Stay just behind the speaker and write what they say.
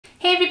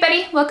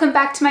everybody, welcome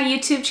back to my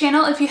YouTube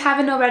channel. If you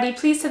haven't already,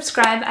 please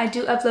subscribe. I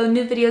do upload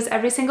new videos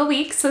every single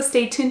week, so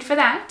stay tuned for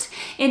that.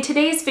 In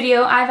today's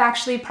video, I've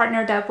actually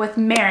partnered up with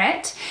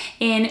Merit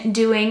in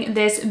doing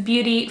this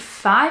beauty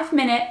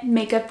 5-minute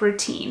makeup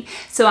routine.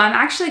 So I'm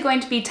actually going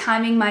to be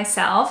timing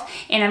myself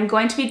and I'm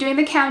going to be doing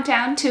the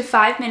countdown to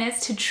 5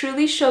 minutes to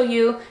truly show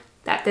you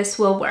that this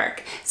will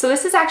work. So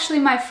this is actually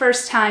my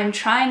first time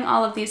trying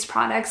all of these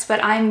products,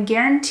 but I'm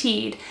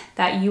guaranteed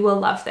that you will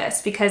love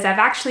this because I've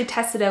actually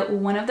tested out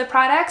one of the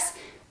products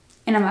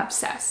and I'm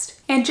obsessed.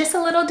 And just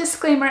a little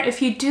disclaimer,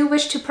 if you do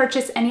wish to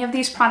purchase any of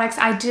these products,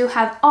 I do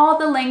have all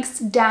the links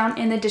down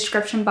in the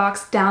description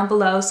box down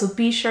below, so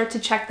be sure to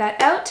check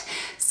that out.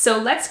 So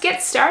let's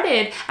get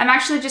started. I'm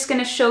actually just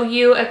gonna show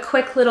you a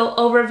quick little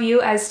overview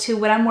as to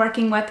what I'm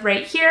working with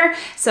right here.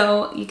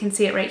 So you can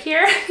see it right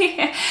here.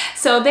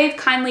 So they've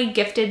kindly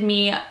gifted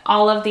me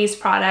all of these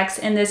products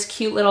in this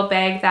cute little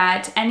bag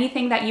that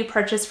anything that you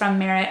purchase from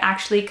Merit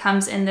actually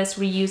comes in this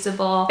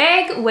reusable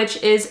bag,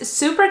 which is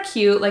super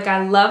cute. Like,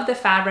 I love the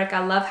fabric.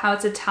 I love how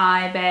it's a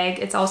tie bag.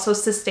 It's also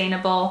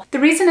sustainable. The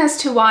reason as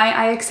to why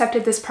I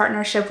accepted this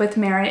partnership with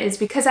Merit is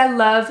because I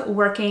love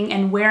working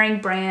and wearing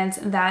brands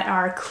that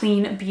are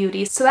clean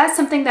beauty. So that's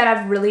something that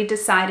I've really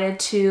decided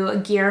to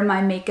gear my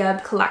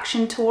makeup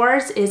collection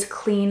towards, is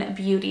clean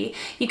beauty.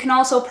 You can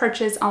also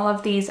purchase all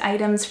of these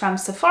items from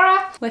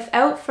Sephora.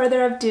 Without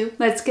further ado,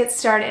 let's get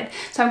started.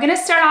 So I'm gonna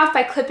start off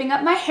by clipping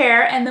up my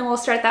hair and then we'll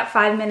start that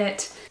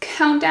 5-minute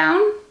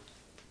countdown.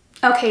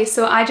 Okay,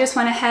 so I just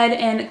went ahead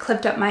and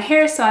clipped up my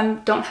hair so I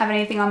don't have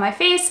anything on my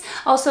face.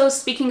 Also,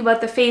 speaking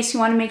about the face, you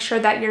want to make sure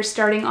that you're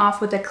starting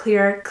off with a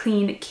clear,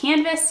 clean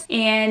canvas.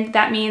 And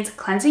that means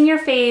cleansing your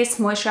face,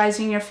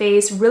 moisturizing your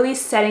face, really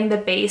setting the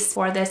base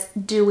for this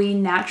dewy,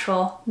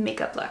 natural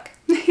makeup look.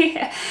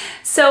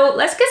 So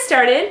let's get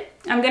started.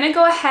 I'm gonna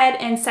go ahead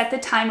and set the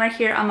timer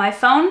here on my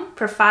phone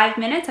for 5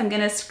 minutes. I'm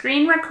gonna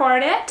screen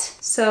record it.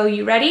 So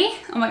you ready?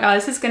 Oh my god,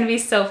 this is gonna be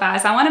so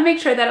fast. I wanna make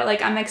sure that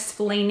I'm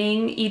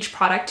explaining each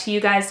product to you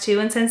guys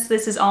too. And since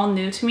this is all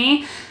new to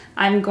me,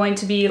 I'm going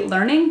to be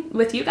learning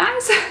with you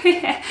guys.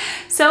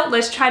 So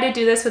let's try to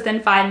do this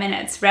within 5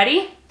 minutes.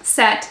 Ready,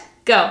 set,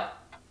 go.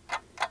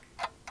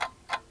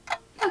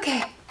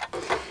 Okay.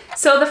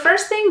 So the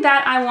first thing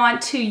that I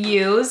want to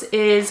use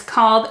is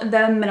called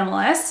the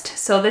Minimalist.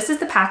 So this is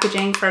the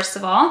packaging, first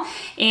of all.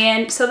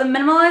 And so the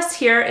Minimalist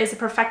here is a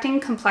Perfecting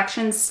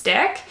Complexion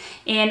stick.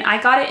 And I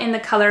got it in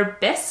the color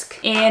Bisque.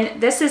 And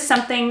this is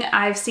something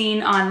I've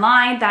seen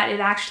online that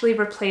it actually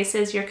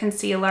replaces your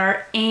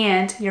concealer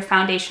and your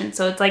foundation.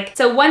 So it's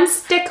a one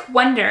stick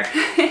wonder.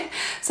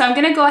 So I'm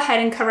gonna go ahead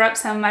and cover up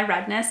some of my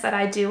redness that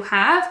I do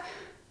have.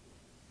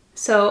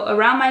 So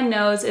around my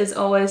nose is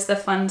always the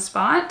fun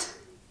spot.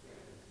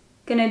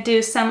 Gonna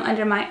do some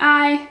under my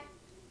eye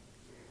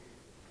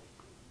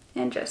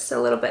and just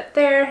a little bit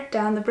there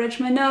down the bridge of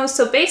my nose.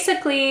 So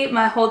basically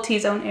my whole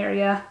T-zone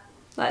area.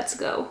 Let's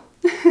go.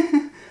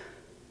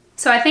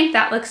 So I think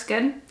that looks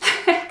good.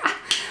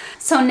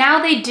 So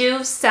now they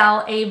do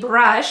sell a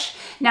brush.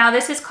 Now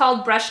this is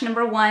called brush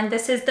number 1.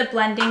 This is the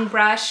blending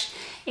brush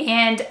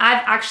and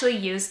I've actually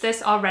used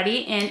this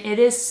already and it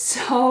is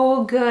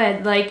so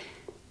good. Like,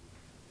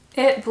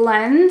 it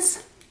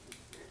blends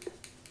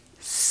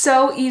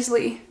so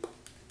easily.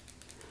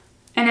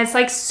 And it's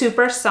like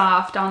super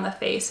soft on the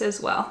face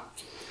as well.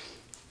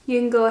 You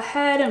can go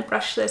ahead and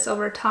brush this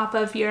over top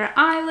of your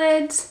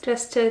eyelids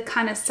just to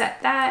kind of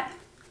set that.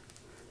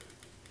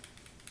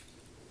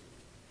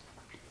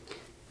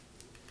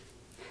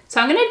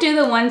 So I'm gonna do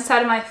the one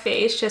side of my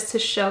face just to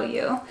show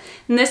you.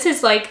 And this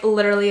is like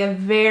literally a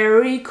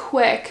very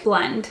quick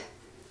blend.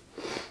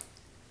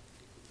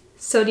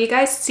 So do you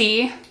guys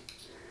see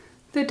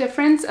the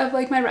difference of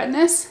like my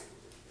redness?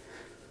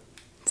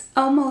 It's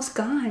almost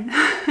gone.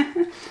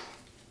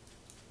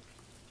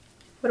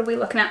 What are we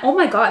looking at? Oh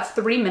my god,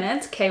 3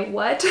 minutes. Okay,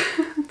 what?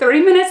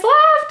 3 minutes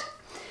left.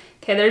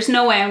 Okay, there's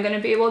no way I'm gonna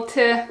be able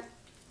to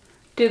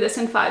do this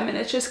in 5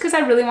 minutes just because I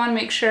really want to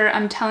make sure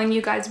I'm telling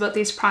you guys about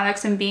these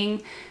products and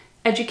being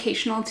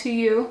educational to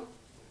you.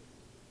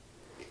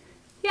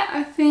 Yeah,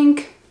 I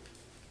think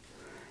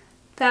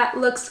that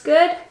looks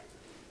good.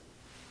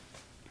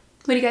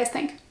 What do you guys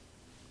think?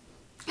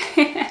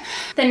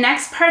 The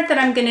next part that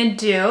I'm gonna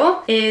do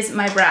is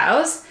my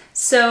brows.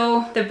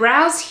 So the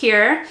brows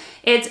here,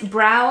 it's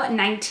Brow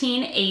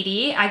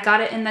 1980. I got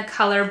it in the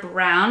color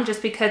brown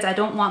just because I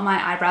don't want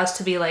my eyebrows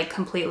to be like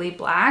completely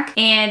black.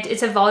 And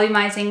it's a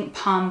volumizing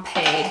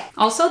pomade.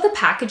 Also, the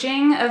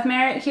packaging of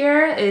Merit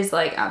here is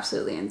like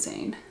absolutely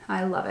insane.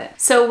 I love it.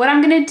 So what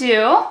I'm gonna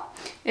do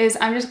is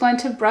I'm just going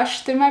to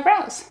brush through my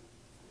brows.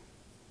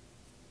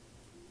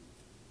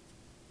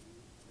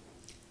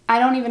 I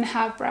don't even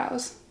have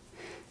brows.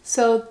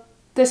 So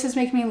this is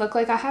making me look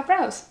like I have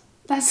brows.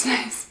 That's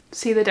nice.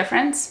 See the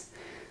difference?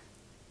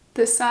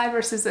 This side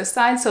versus this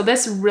side. So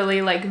this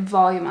really like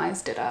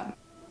volumized it up.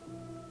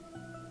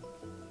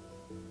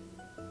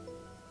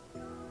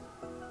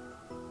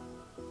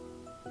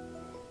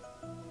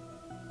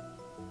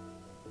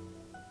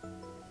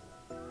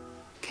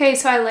 Okay,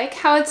 so I like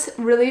how it's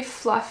really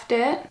fluffed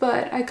it,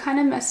 but I kind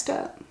of messed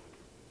up.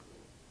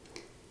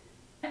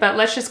 But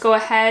let's just go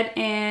ahead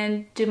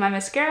and do my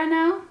mascara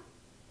now.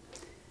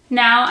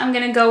 Now I'm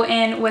gonna go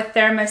in with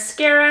their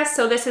mascara.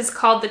 So this is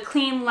called the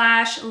Clean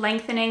Lash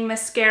Lengthening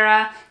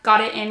Mascara.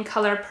 Got it in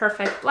color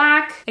Perfect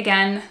Black.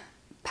 Again,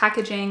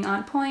 packaging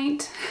on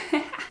point.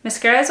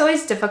 Mascara is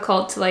always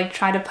difficult to like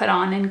try to put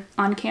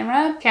on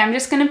camera. Okay, I'm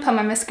just gonna put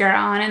my mascara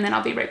on and then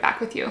I'll be right back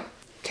with you.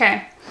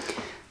 Okay,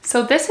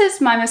 so this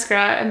is my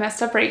mascara. I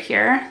messed up right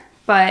here,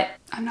 but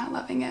I'm not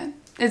loving it.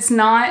 It's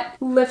not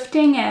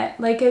lifting it.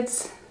 Like,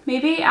 it's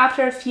maybe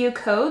after a few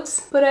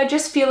coats, but I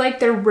just feel like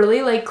they're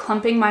really like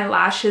clumping my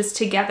lashes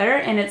together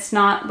and it's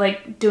not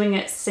like doing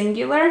it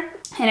singular.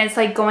 And it's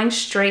like going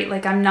straight,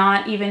 like I'm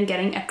not even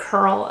getting a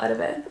curl out of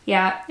it.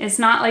 Yeah, it's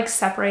not like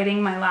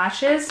separating my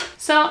lashes.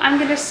 So I'm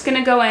just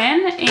gonna go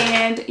in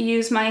and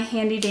use my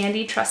handy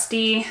dandy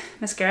trusty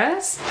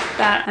mascaras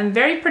that I'm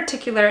very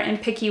particular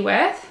and picky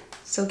with.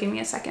 So give me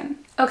a second.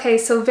 Okay,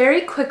 so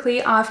very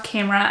quickly off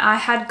camera, I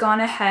had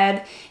gone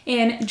ahead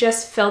and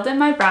just filled in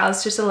my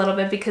brows just a little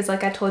bit because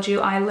like I told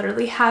you, I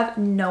literally have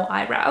no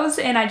eyebrows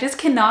and I just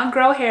cannot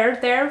grow hair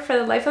there for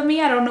the life of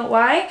me. I don't know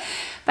why.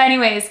 But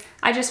anyways,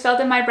 I just filled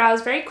in my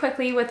brows very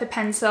quickly with a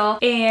pencil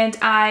and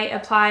I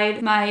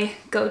applied my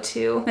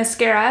go-to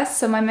mascara.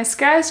 So my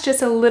mascara is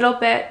just a little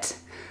bit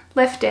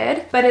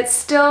lifted, but it's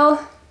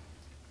still,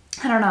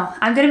 I don't know.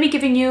 I'm going to be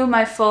giving you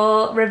my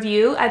full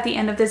review at the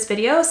end of this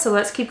video, so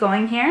let's keep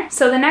going here.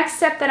 So the next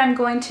step that I'm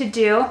going to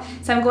do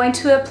is I'm going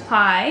to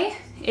apply,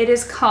 it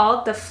is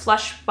called the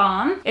Flush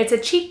Balm. It's a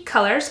cheek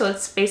color, so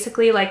it's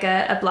basically like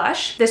a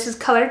blush. This is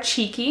color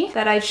Cheeky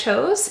that I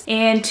chose.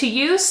 And to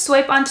use,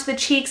 swipe onto the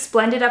cheeks,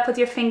 blend it up with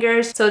your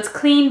fingers. So it's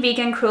clean,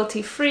 vegan,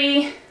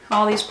 cruelty-free.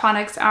 All these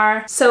products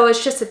are. So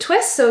it's just a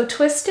twist, so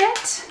twist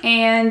it.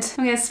 And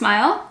I'm going to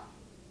smile.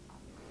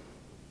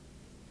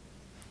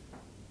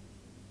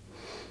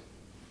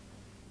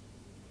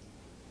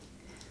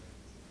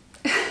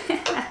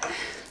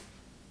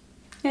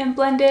 And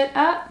blend it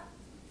up.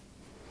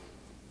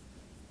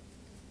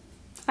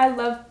 I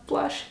love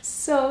blush,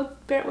 so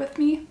bear with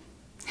me.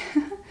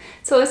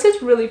 So this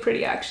is really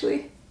pretty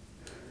actually.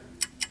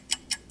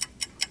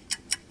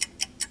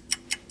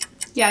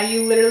 Yeah,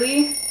 you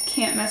literally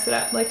can't mess it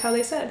up, like how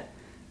they said.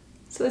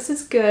 So this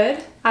is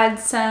good. Add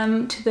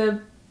some to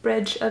the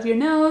bridge of your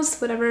nose,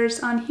 whatever's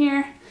on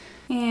here,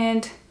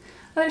 and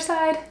other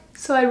side.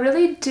 So I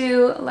really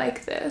do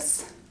like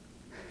this.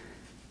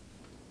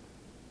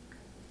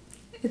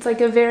 It's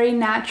like a very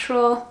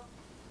natural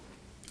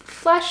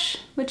flush,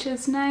 which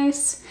is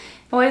nice.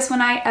 Always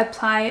when I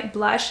apply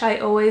blush, I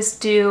always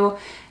do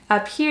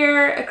up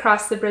here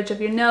across the bridge of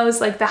your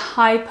nose, like the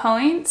high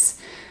points,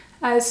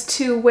 as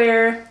to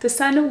where the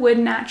sun would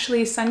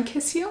naturally sun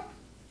kiss you.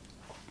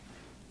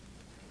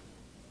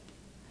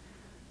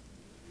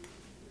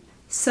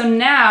 So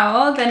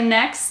now the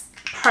next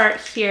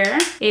part here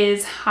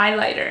is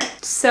highlighter.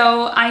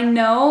 So I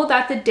know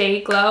that the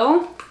Day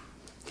Glow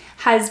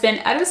has been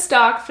out of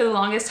stock for the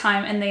longest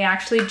time and they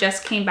actually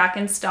just came back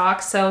in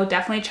stock, so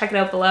definitely check it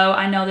out below.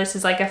 I know this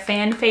is like a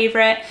fan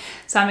favorite,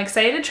 so I'm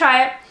excited to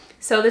try it.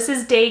 So this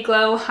is Day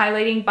Glow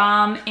Highlighting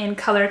Balm in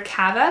color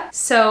Cava.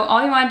 So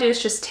all you want to do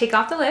is just take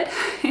off the lid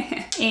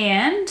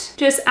and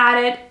just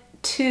add it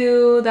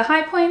to the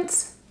high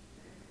points.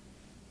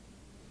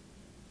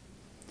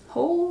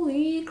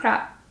 Holy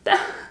crap.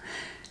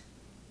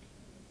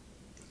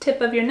 Tip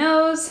of your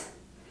nose.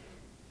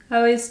 I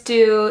always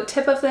do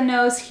tip of the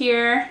nose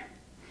here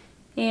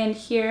and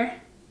here.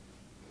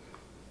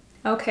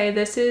 Okay,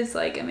 this is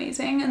like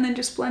amazing. And then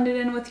just blend it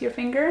in with your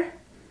finger.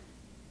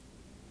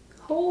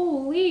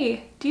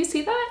 Holy, do you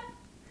see that?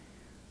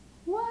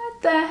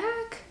 What the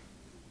heck?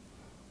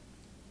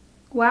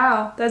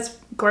 Wow, that's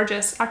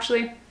gorgeous,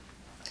 actually.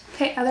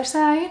 Okay, other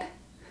side.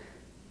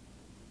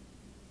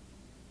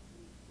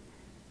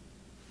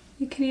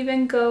 You can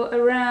even go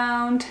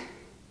around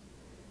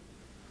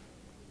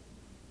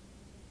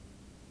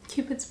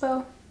Cupid's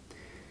bow.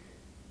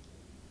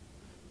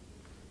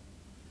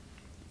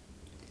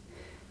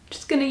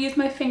 Just gonna use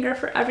my finger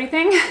for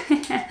everything.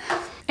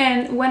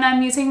 And when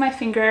I'm using my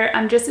finger,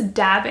 I'm just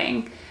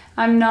dabbing.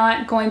 I'm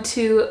not going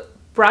to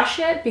brush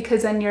it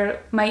because then you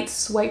might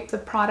swipe the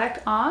product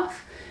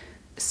off.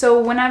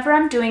 So whenever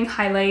I'm doing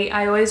highlight,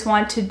 I always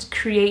want to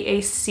create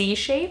a C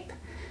shape.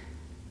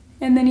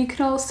 And then you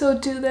can also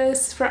do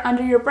this for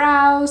under your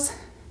brows.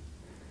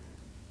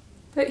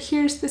 But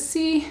here's the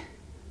C.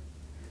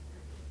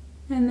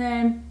 And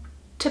then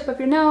tip of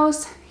your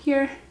nose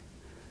here.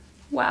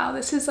 Wow,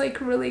 this is like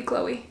really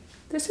glowy.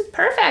 This is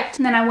perfect.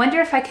 And then I wonder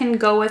if I can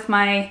go with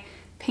my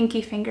pinky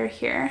finger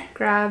here,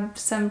 grab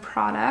some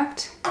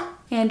product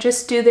and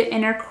just do the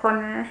inner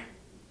corner.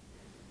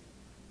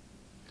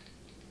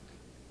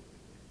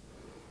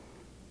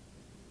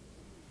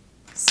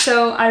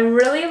 So I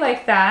really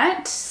like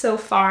that so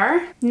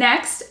far.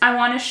 Next, I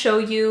want to show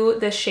you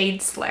the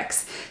Shade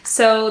Slicks.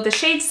 So the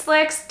Shade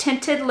Slicks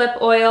Tinted Lip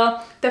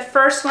Oil, the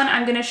first one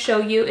I'm going to show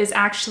you is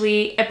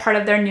actually a part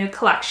of their new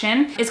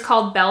collection. It's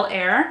called Bel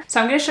Air. So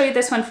I'm going to show you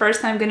this one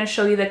first, and I'm going to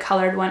show you the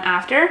colored one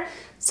after.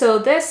 So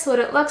this, what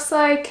it looks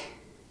like,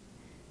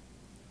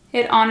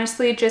 it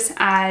honestly just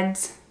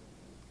adds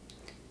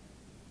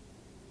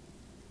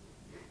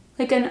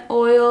like an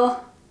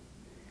oil.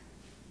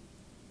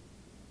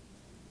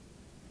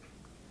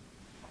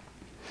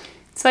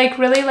 It's like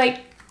really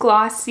like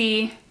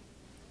glossy,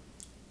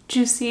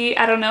 juicy,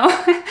 I don't know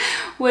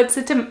what's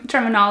the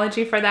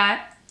terminology for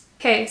that.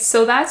 Okay,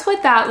 so that's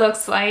what that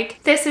looks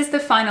like. This is the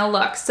final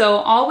look. So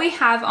all we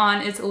have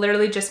on is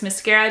literally just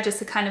mascara, just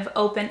to kind of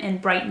open and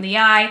brighten the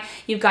eye.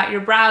 You've got your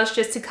brows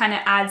just to kind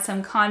of add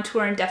some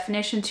contour and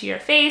definition to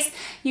your face.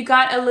 You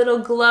got a little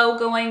glow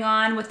going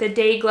on with the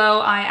Day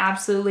Glow. I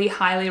absolutely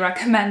highly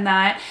recommend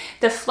that.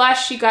 The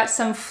Flush, you got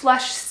some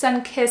Flush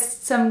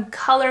sun-kissed, some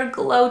color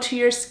glow to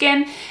your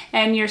skin,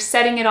 and you're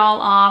setting it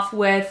all off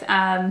with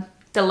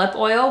the lip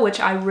oil, which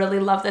I really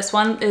love this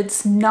one.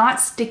 It's not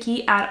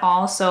sticky at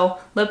all, so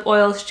lip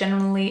oils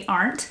generally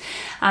aren't.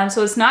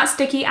 So it's not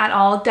sticky at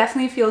all,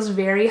 definitely feels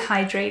very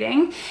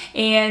hydrating.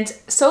 And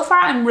so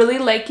far I'm really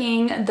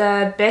liking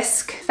the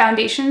Bisque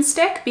foundation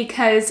stick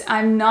because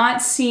I'm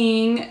not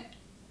seeing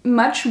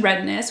much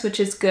redness, which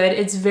is good.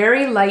 It's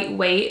very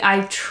lightweight.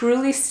 I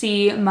truly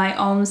see my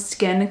own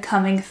skin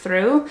coming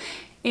through,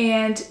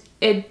 and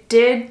it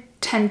did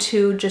tend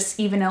to just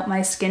even out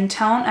my skin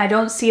tone. I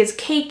don't see it's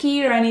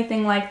cakey or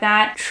anything like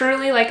that.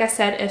 Truly, like I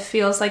said, it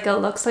feels like it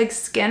looks like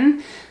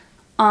skin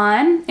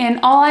on, and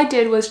all I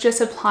did was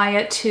just apply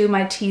it to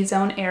my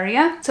T-zone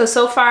area.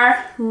 So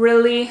far,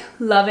 really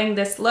loving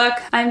this look.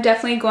 I'm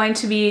definitely going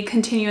to be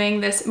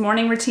continuing this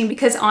morning routine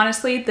because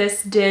honestly,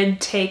 this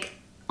did take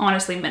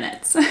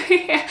minutes.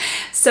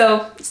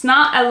 So it's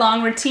not a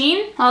long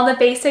routine. All the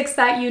basics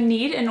that you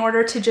need in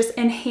order to just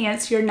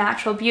enhance your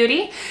natural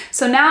beauty.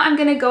 So now I'm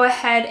gonna go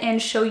ahead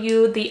and show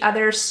you the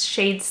other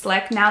Shade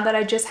Slick now that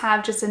I just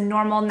have just a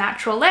normal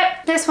natural lip.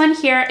 This one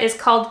here is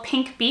called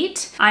Pink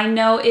Beet. I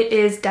know it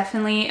is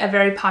definitely a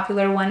very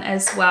popular one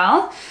as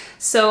well.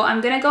 So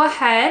I'm gonna go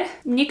ahead,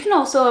 you can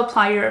also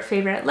apply your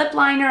favorite lip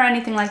liner or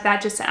anything like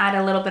that just to add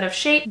a little bit of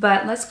shape,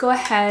 but let's go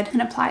ahead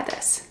and apply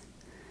this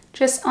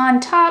just on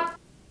top.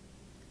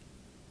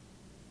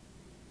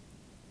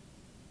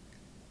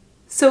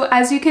 So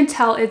as you can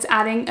tell, it's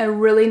adding a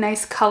really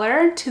nice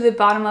color to the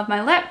bottom of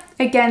my lip.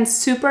 Again,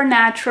 super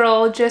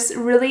natural, just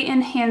really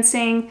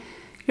enhancing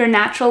your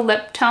natural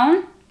lip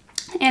tone.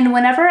 And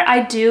whenever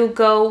I do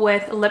go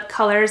with lip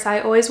colors, I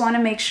always want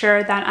to make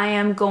sure that I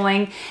am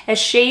going a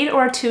shade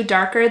or two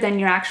darker than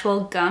your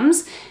actual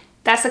gums.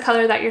 That's the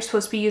color that you're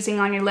supposed to be using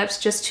on your lips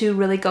just to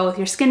really go with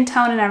your skin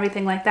tone and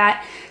everything like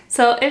that.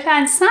 So if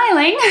I'm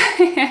smiling,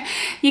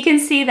 you can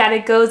see that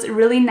it goes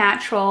really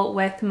natural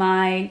with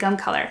my gum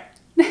color.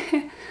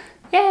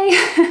 Yay!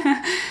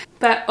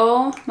 But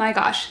oh my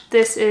gosh,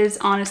 this is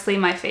honestly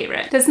my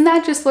favorite. Doesn't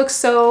that just look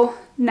so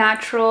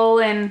natural,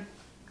 and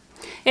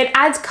it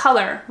adds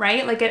color,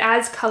 right? Like it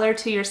adds color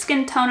to your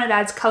skin tone, it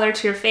adds color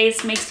to your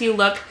face, makes you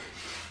look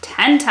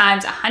 10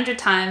 times, 100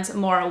 times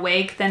more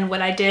awake than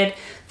what I did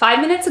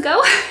 5 minutes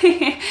ago.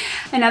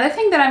 Another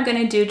thing that I'm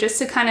gonna do just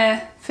to kind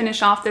of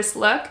finish off this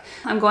look,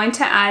 I'm going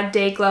to add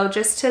Day Glow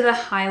just to the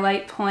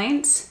highlight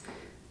points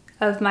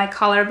of my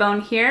collarbone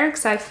here,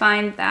 because I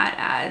find that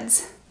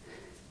adds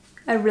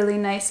a really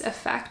nice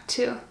effect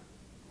too.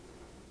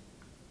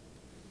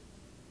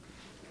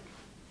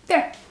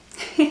 There.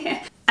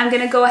 I'm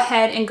gonna go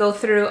ahead and go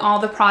through all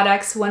the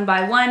products one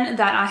by one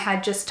that I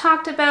had just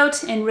talked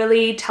about and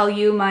really tell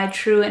you my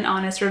true and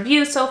honest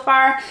review so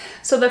far.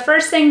 So the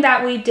first thing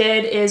that we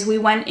did is we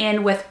went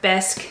in with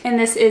Bisque, and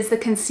this is the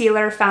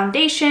concealer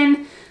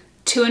foundation,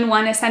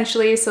 2-in-1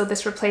 essentially, so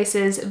this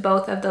replaces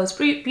both of those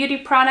beauty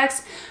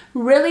products.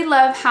 Really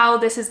love how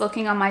this is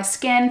looking on my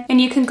skin, and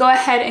you can go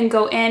ahead and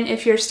go in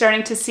if you're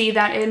starting to see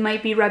that it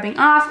might be rubbing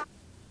off,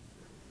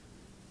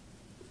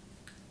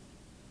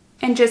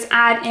 and just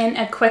add in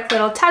a quick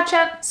little touch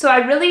up. So I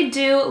really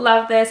do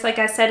love this. Like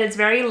I said, it's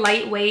very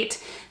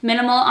lightweight,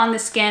 minimal on the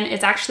skin.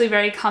 It's actually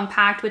very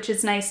compact, which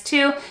is nice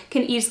too.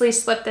 Can easily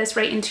slip this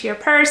right into your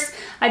purse.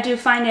 I do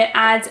find it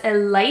adds a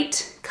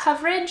light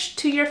coverage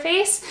to your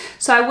face.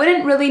 So I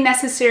wouldn't really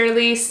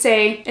necessarily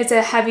say it's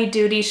a heavy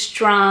duty,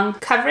 strong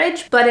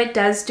coverage, but it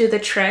does do the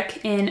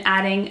trick in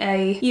adding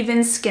a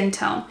even skin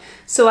tone.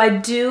 So I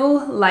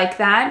do like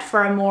that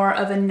for a more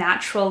of a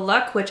natural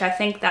look, which I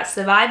think that's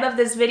the vibe of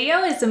this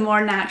video, is a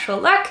more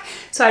natural look.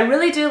 So I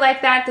really do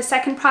like that. The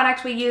second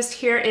product we used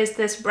here is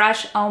this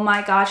brush. Oh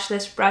my gosh,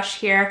 this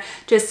brush here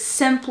just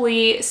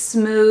simply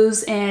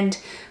smooths and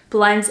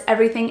blends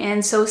everything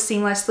in so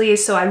seamlessly.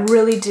 So I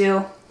really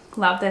do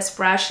love this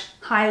brush.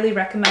 Highly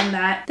recommend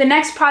that. The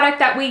next product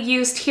that we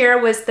used here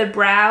was the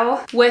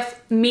brow.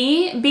 With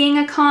me being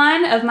a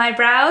con of my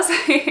brows,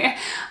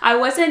 I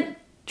wasn't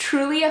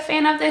truly a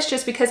fan of this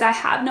just because I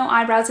have no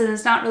eyebrows, and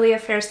it's not really a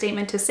fair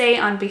statement to say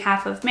on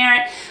behalf of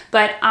Merit,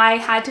 but I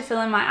had to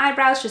fill in my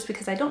eyebrows just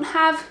because I don't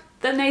have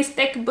the nice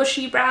thick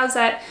bushy brows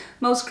that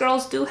most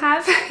girls do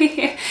have.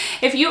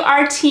 If you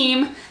are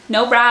team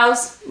no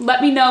brows,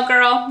 let me know,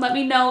 girl. Let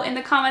me know in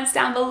the comments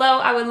down below.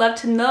 I would love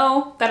to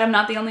know that I'm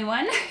not the only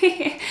one.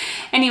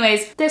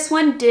 Anyways, this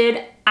one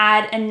did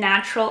add a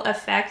natural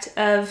effect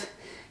of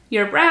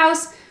your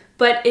brows,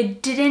 but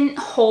it didn't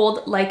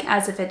hold like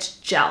as if it's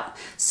gel.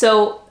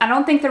 So I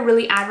don't think they're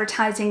really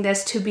advertising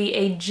this to be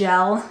a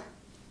gel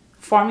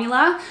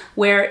formula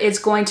where it's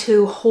going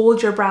to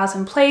hold your brows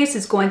in place,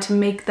 it's going to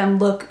make them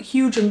look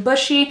huge and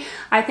bushy.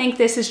 I think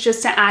this is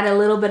just to add a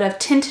little bit of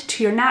tint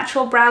to your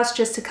natural brows,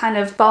 just to kind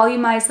of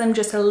volumize them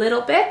just a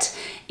little bit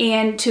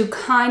and to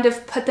kind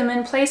of put them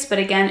in place. But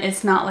again,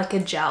 it's not like a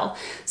gel.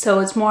 So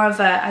it's more of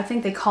a, I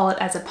think they call it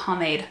as a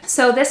pomade.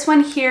 So this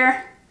one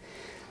here,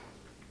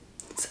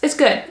 it's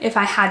good if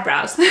I had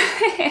brows.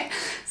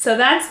 So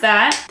that's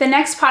that. The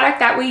next product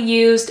that we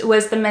used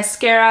was the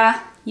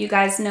mascara. You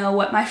guys know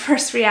what my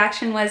first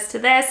reaction was to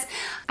this.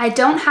 I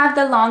don't have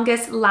the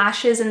longest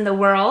lashes in the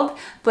world,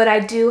 but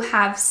I do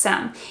have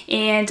some.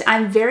 And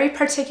I'm very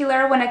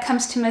particular when it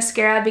comes to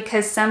mascara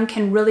because some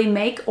can really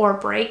make or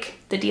break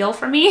the deal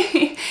for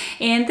me.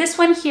 And this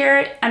one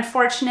here,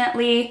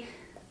 unfortunately,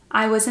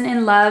 I wasn't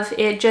in love.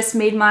 It just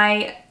made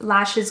my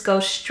lashes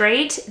go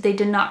straight. They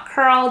did not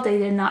curl, they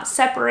did not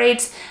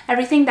separate.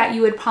 Everything that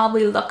you would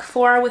probably look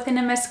for within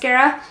a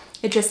mascara.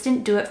 It just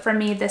didn't do it for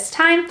me this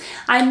time.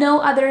 I know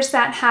others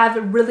that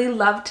have really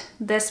loved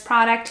this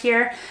product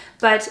here,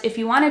 but if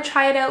you want to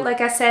try it out,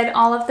 like I said,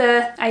 all of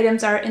the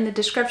items are in the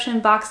description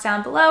box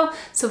down below,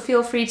 so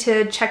feel free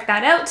to check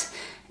that out.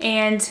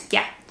 And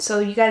yeah, so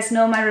you guys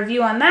know my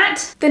review on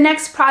that. The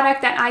next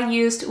product that I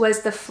used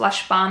was the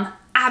Flush Balm.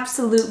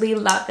 Absolutely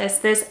love this.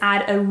 This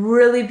add a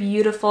really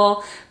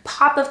beautiful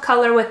pop of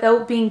color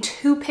without being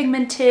too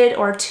pigmented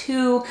or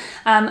too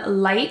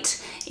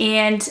light,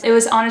 and it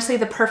was honestly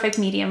the perfect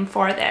medium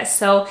for this.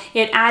 So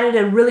it added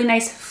a really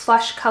nice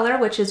flush color,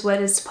 which is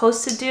what it's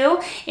supposed to do,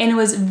 and it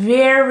was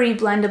very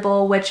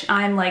blendable, which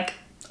I'm like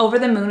over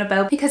the moon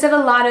about, because of a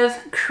lot of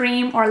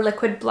cream or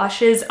liquid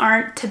blushes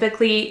aren't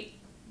typically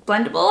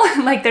blendable.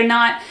 Like they're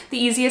not the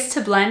easiest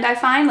to blend, I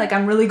find. Like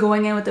I'm really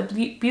going in with the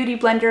beauty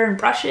blender and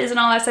brushes and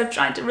all that stuff,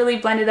 trying to really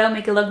blend it out,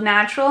 make it look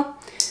natural.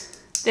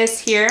 This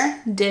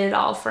here did it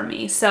all for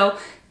me. So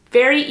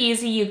very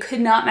easy, you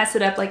could not mess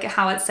it up like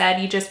how it said.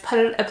 You just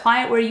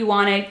apply it where you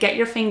want it, get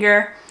your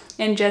finger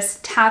and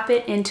just tap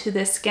it into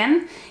the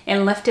skin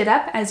and lift it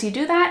up as you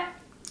do that,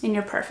 and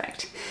you're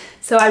perfect.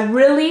 So I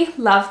really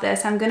love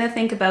this. I'm gonna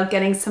think about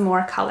getting some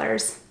more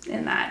colors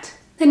in that.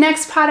 The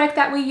next product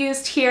that we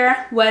used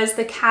here was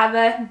the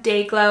Cava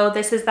Day Glow.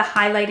 This is the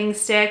highlighting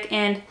stick,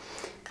 and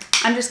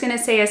I'm just gonna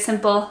say a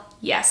simple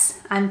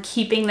yes. I'm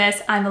keeping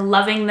this, I'm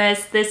loving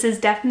this. This is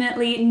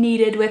definitely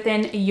needed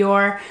within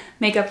your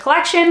makeup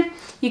collection.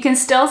 You can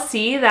still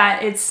see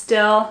that it's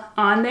still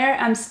on there.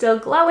 I'm still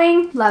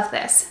glowing. Love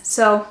this.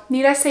 So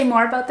need I say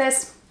more about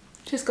this?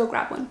 Just go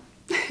grab one.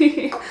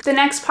 The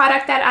next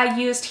product that I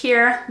used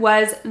here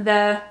was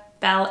the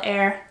Bel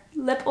Air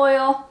lip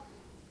oil.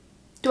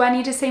 Do I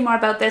need to say more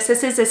about this?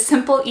 This is a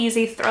simple,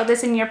 easy, throw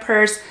this in your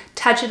purse,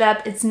 touch it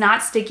up. It's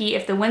not sticky.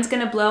 If the wind's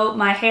gonna blow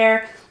my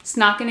hair, it's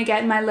not gonna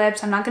get in my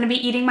lips. I'm not gonna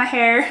be eating my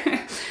hair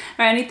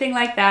or anything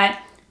like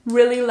that.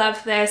 Really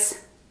love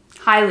this.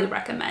 Highly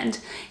recommend.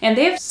 And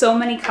they have so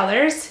many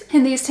colors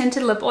in these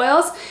tinted lip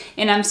oils,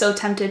 and I'm so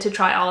tempted to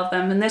try all of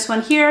them. And this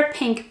one here,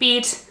 Pink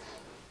Beet,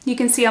 you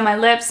can see on my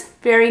lips,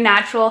 very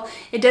natural.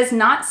 It does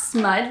not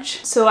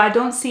smudge, so I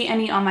don't see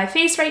any on my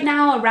face right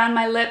now, around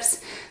my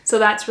lips, so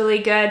that's really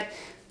good.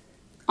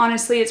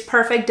 Honestly, it's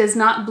perfect, does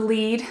not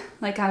bleed,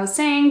 like I was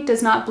saying,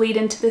 does not bleed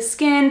into the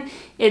skin.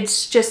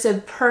 It's just a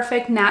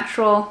perfect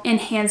natural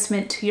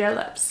enhancement to your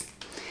lips.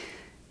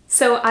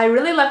 So I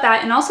really love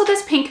that. And also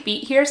this Pink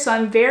Beet here. So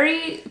I'm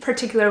very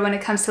particular when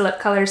it comes to lip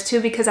colors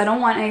too, because I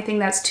don't want anything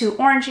that's too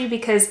orangey,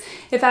 because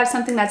if I have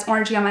something that's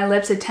orangey on my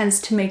lips, it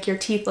tends to make your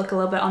teeth look a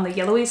little bit on the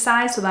yellowy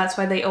side. So that's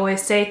why they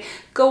always say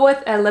go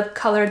with a lip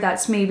color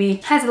that's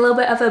maybe has a little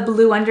bit of a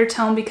blue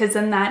undertone, because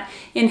then that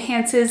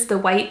enhances the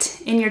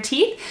white in your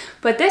teeth.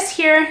 But this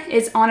here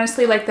is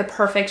honestly like the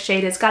perfect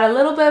shade. It's got a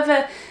little bit of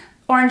a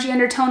orangey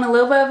undertone, a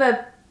little bit of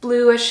a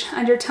bluish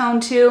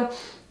undertone too.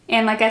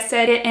 And like I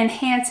said, it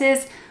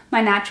enhances my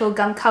natural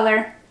gum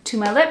color to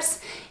my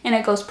lips, and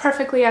it goes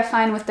perfectly, I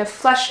find, with the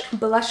Flush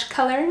blush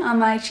color on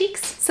my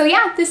cheeks. So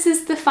yeah, this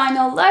is the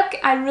final look.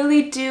 I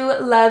really do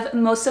love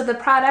most of the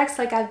products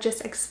like I've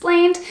just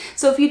explained.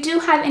 So if you do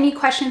have any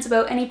questions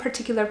about any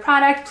particular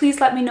product, please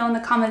let me know in the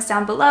comments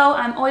down below.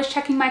 I'm always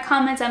checking my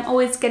comments. I'm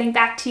always getting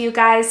back to you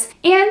guys.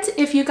 And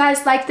if you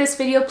guys like this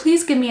video,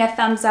 please give me a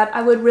thumbs up.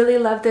 I would really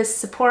love this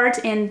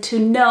support and to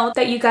know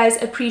that you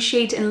guys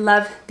appreciate and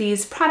love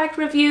these product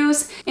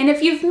reviews. And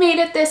if you've made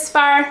it this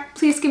far,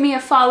 please give me a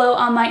follow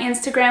on my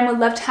Instagram. Would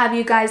love to have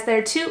you guys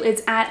there too.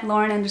 It's at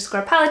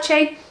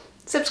Lauren_Peletier.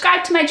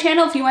 Subscribe to my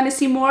channel if you want to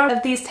see more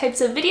of these types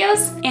of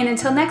videos. And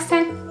until next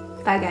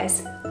time, bye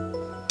guys.